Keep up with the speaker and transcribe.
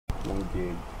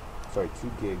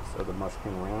2 gigs of the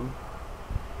Mushkin RAM,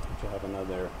 which I have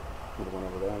another little one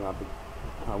over there, and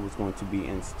I was going to be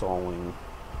installing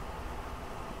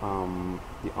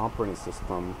the operating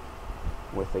system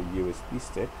with a USB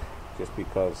stick, just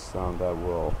because that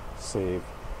will save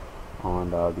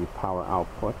on the power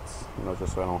output, you know,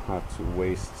 just so I don't have to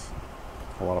waste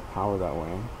a lot of power that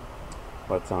way.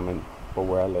 But but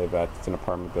where I live at, it's an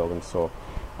apartment building, so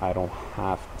I don't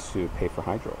have to pay for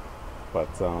hydro. But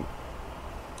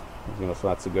you know, so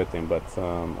that's a good thing. But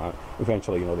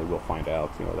eventually, you know, they will find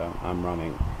out, you know, that I'm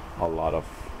running a lot of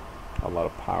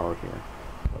power here.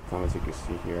 But as you can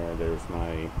see here, there's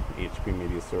my HP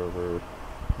media server,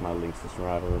 my Linksys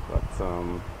router. But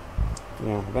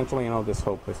yeah, eventually, you know, this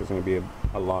whole place is going to be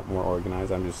a lot more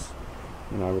organized. I'm just,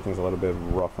 you know, everything's a little bit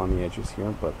rough on the edges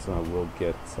here, but we'll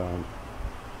get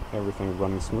everything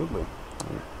running smoothly.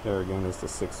 And there again is the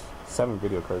 7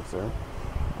 video cards there.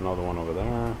 Another one over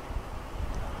there.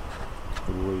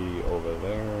 3 over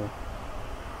there.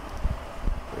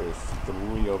 There's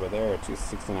 3 over there. 2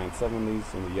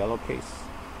 6970s in the yellow case,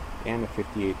 and a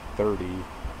 5830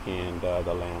 in the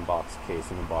LAN box case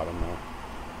in the bottom there.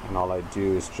 And all I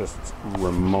do is just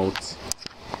remote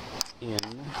in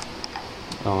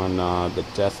on the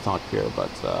desktop here,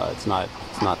 but it's not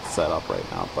set up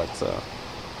right now, but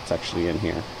it's actually in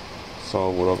here. So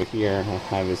what over here I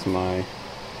have is my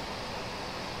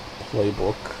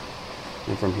playbook,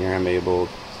 and from here I'm able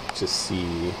to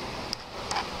see,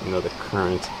 you know, the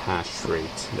current hash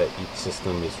rate that each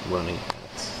system is running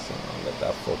at. So I'll let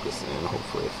that focus in.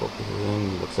 Hopefully it focuses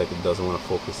in. Looks like it doesn't want to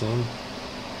focus in,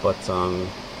 but so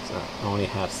I only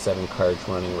have 7 cards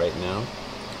running right now,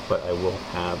 but I will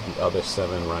have the other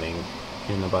 7 running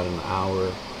in about an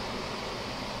hour.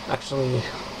 Actually,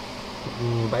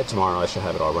 by tomorrow I should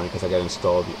have it all running, because I got to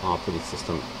install the operating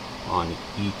system on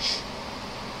each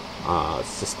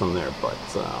system there. But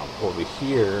over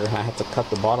here I had to cut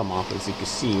the bottom off. As you can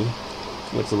see,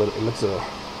 it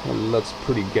looks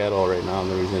pretty ghetto right now.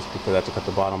 And the reason is because I had to cut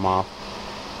the bottom off,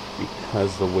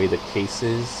 because the way the case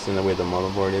is and the way the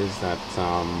motherboard is, that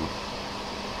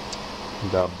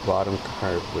the bottom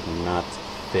card would not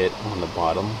fit on the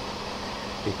bottom,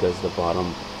 because the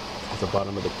bottom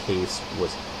of the case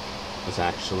was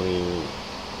actually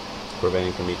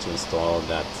preventing for me to install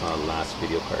that last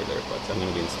video card there. But I'm going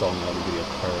to be installing another video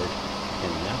card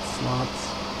in that slot,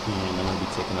 and I'm going to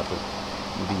be taking up the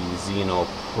Xeno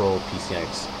Pro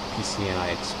PCI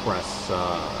Express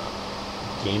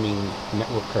gaming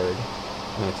network card.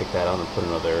 I'm going to take that out and put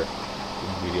another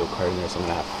video card in there, so I'm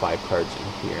going to have 5 cards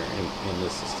in here in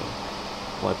this system.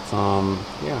 But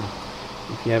yeah,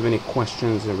 if you have any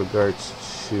questions in regards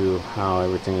to how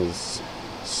everything is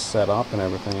set up and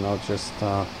everything, you know, just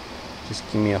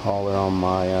give me a holler on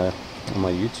my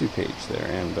YouTube page there,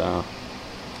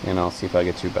 and I'll see if I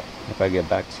get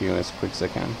back to you as quick as I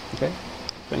can. Okay,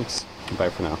 thanks. Bye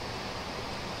for now.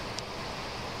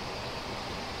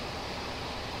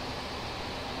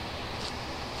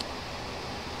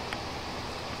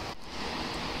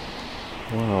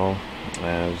 Well,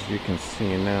 as you can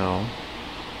see now,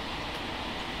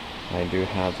 I do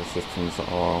have the systems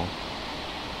all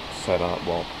set up,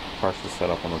 well, partially set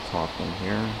up on the top one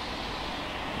here.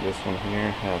 This one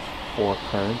here has 4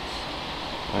 cards.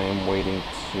 I am waiting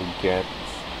to get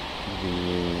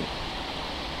the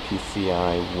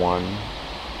PCI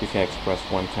Express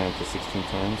 1 time to 16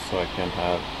 times, so I can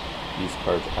have these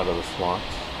cards out of the slot,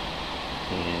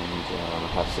 and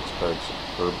have 6 cards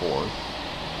per board.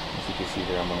 As you can see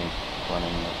there, I'm only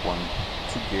running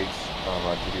 2 gigs of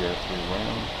DDR3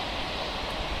 RAM.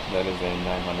 That is a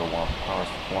 900 watt power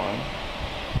supply,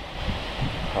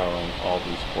 powering all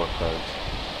these 4 cards.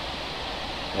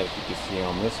 As you can see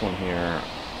on this one here,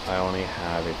 I only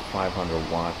have a 500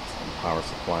 watt power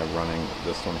supply running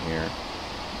this one here.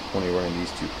 Only running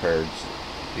these 2 cards,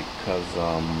 because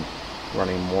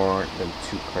running more than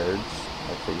 2 cards,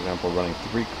 like for example running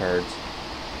 3 cards,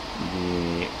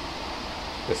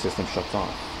 the system shuts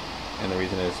off. And the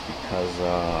reason is because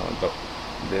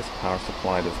this power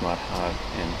supply does not have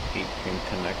an 8-pin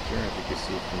connector, as you can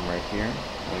see from right here. It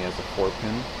only has a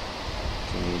 4-pin.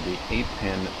 So you need the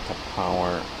 8-pin to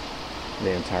power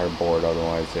the entire board,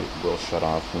 otherwise it will shut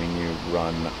off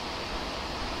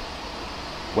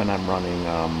when I'm running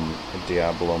a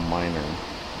Diablo miner.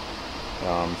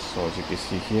 So as you can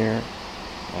see here,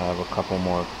 I have a couple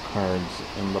more cards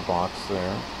in the box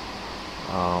there.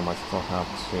 I still have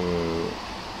to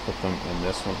put them in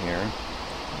this one here.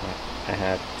 I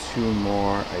had 2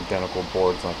 more identical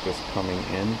boards like this coming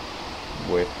in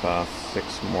with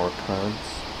 6 more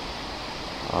cards.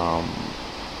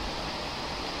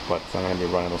 but I'm going to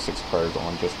be running those 6 cards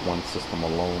on just one system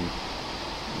alone.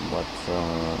 But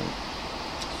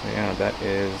so yeah, that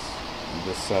is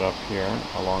the setup here,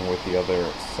 along with the other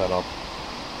setup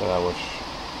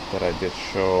that I did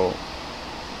show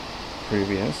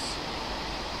previous.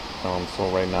 So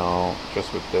right now,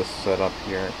 just with this setup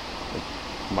here,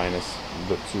 minus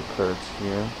the 2 cards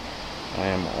here, I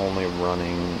am only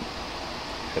running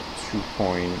at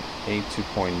 2.8,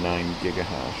 2.9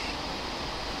 gigahash.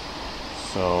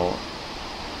 So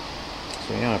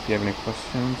yeah, if you have any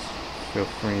questions, feel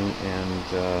free and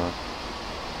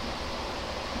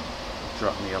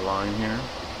drop me a line here.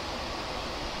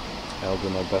 I'll do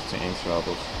my best to answer all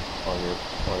your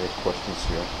questions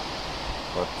here.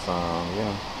 But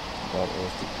yeah, that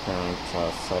is the current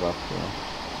setup here.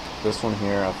 This one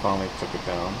here, I finally took it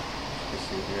down. You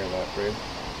see here that rig.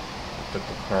 I took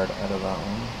the card out of that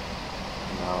one.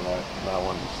 Now that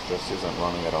one just isn't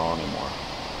running at all anymore.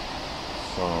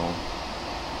 So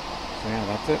yeah,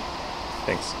 that's it.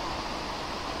 Thanks.